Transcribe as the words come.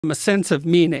a sense of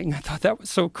meaning. I thought that was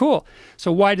so cool.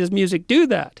 So why does music do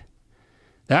that?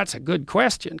 That's a good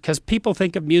question, because people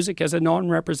think of music as a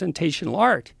non-representational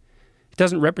art. It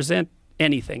doesn't represent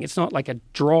anything. It's not like a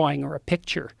drawing or a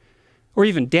picture, or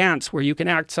even dance where you can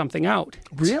act something out.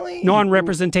 Really?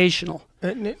 Non-representational.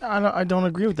 I don't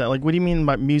agree with that. Like, what do you mean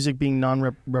by music being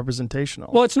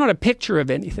non-representational? Well, it's not a picture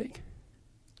of anything.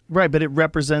 Right, but it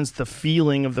represents the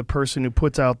feeling of the person who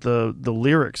puts out the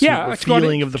lyrics. Yeah, the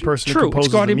feeling of the person who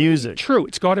composes the music. True,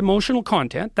 it's got emotional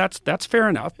content. That's fair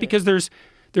enough, because there's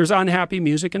unhappy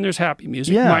music and there's happy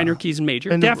music, minor keys and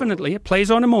major. And definitely, it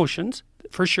plays on emotions,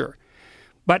 for sure.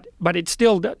 But it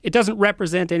still, it doesn't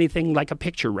represent anything like a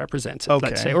picture represents it,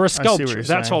 let's say, or a sculpture.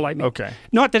 That's all I mean. Okay.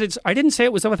 Not that I didn't say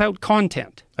it was without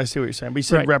content. I see what you're saying, but you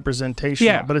said representation.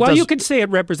 Yeah, but well, you could say it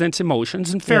represents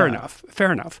emotions, and fair enough,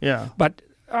 fair enough. Yeah. But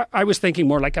I was thinking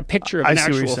more like a picture of an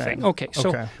actual thing. Okay,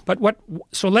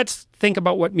 so let's think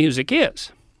about what music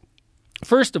is.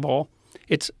 First of all,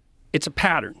 it's a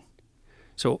pattern.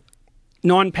 So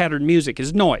non-patterned music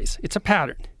is noise. It's a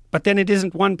pattern. But then it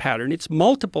isn't one pattern. It's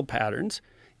multiple patterns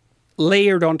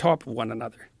layered on top of one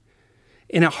another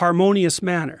in a harmonious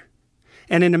manner,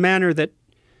 and in a manner that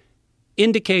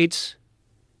indicates,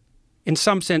 in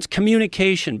some sense,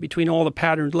 communication between all the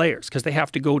patterned layers, because they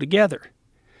have to go together.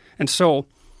 And so,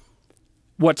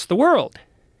 what's the world?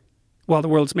 Well, the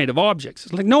world's made of objects.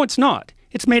 It's like, no, it's not.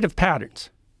 It's made of patterns.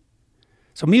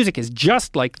 So music is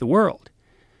just like the world,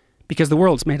 because the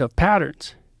world's made of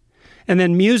patterns. And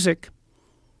then music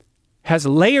has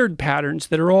layered patterns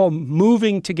that are all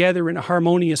moving together in a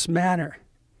harmonious manner.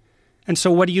 And so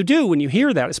what do you do when you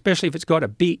hear that, especially if it's got a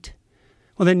beat?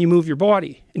 Well, then you move your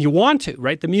body, and you want to,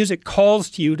 right? The music calls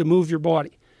to you to move your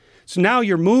body. So now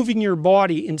you're moving your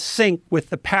body in sync with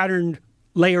the patterned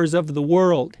layers of the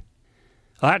world.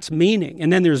 Well, that's meaning.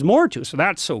 And then there's more to it. So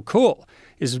that's so cool.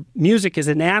 Music is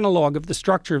an analog of the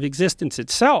structure of existence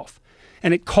itself.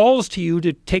 And it calls to you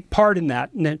to take part in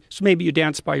that. And then, so maybe you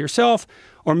dance by yourself,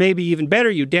 or maybe even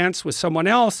better, you dance with someone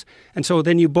else. And so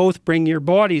then you both bring your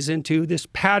bodies into this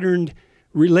patterned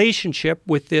relationship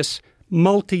with this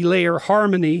multi-layer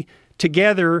harmony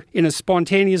together in a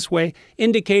spontaneous way,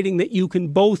 indicating that you can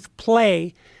both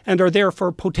play and are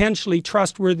therefore potentially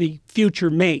trustworthy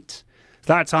future mates.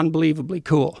 That's unbelievably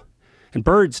cool. And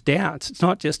birds dance. It's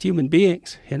not just human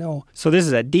beings, you know. So this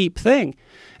is a deep thing.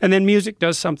 And then music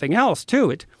does something else too.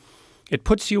 It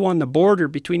puts you on the border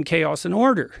between chaos and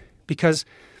order, because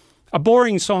a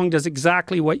boring song does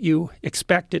exactly what you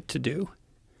expect it to do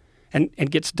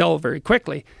and gets dull very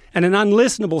quickly. And an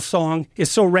unlistenable song is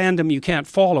so random you can't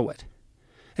follow it.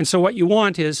 And so what you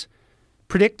want is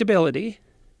predictability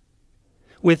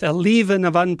with a leaven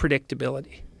of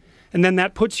unpredictability. And then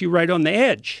that puts you right on the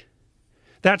edge.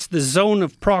 That's the zone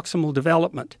of proximal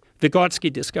development.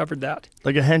 Vygotsky discovered that.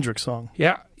 Like a Hendrix song.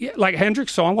 Yeah, like a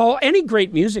Hendrix song. Well, any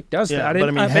great music does that. But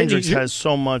I mean, Hendrix has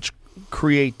so much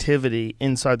creativity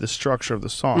inside the structure of the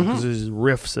song, because there's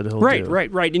riffs that he'll do.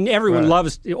 Right. And everyone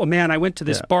loves, oh man, I went to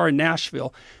this bar in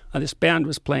Nashville. This band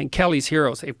was playing Kelly's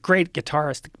Heroes, a great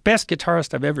guitarist, the best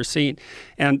guitarist I've ever seen.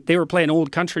 And they were playing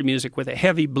old country music with a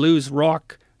heavy blues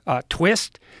rock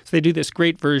twist. So they do this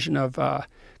great version of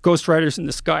Ghost Riders in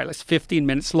the Sky. It's 15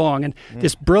 minutes long. And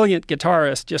this brilliant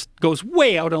guitarist just goes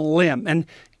way out on a limb. And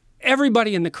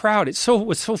everybody in the crowd, it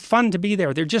was so fun to be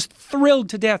there. They're just thrilled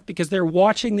to death because they're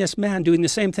watching this man doing the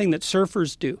same thing that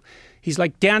surfers do. He's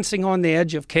like dancing on the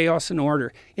edge of chaos and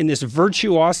order in this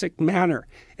virtuosic manner.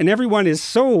 And everyone is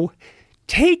so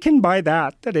taken by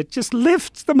that it just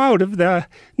lifts them out of the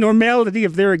normality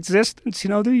of their existence. You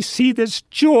know, you see this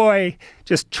joy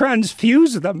just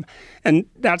transfuse them. And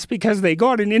that's because they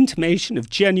got an intimation of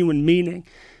genuine meaning.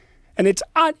 And it's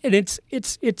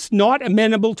not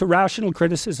amenable to rational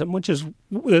criticism, which is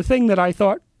the thing that I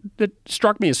thought that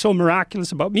struck me as so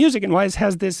miraculous about music, and why it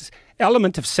has this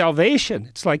element of salvation.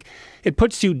 It's like it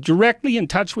puts you directly in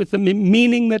touch with the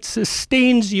meaning that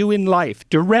sustains you in life,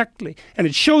 directly. And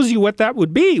it shows you what that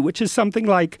would be, which is something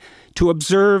like to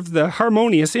observe the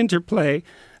harmonious interplay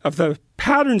of the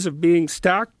patterns of being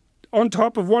stacked on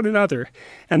top of one another,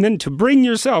 and then to bring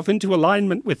yourself into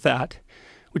alignment with that,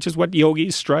 which is what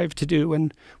yogis strive to do,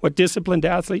 and what disciplined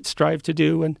athletes strive to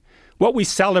do, and what we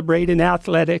celebrate in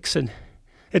athletics. And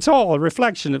it's all a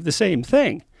reflection of the same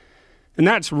thing. And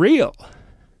that's real.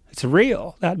 It's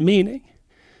real, that meaning.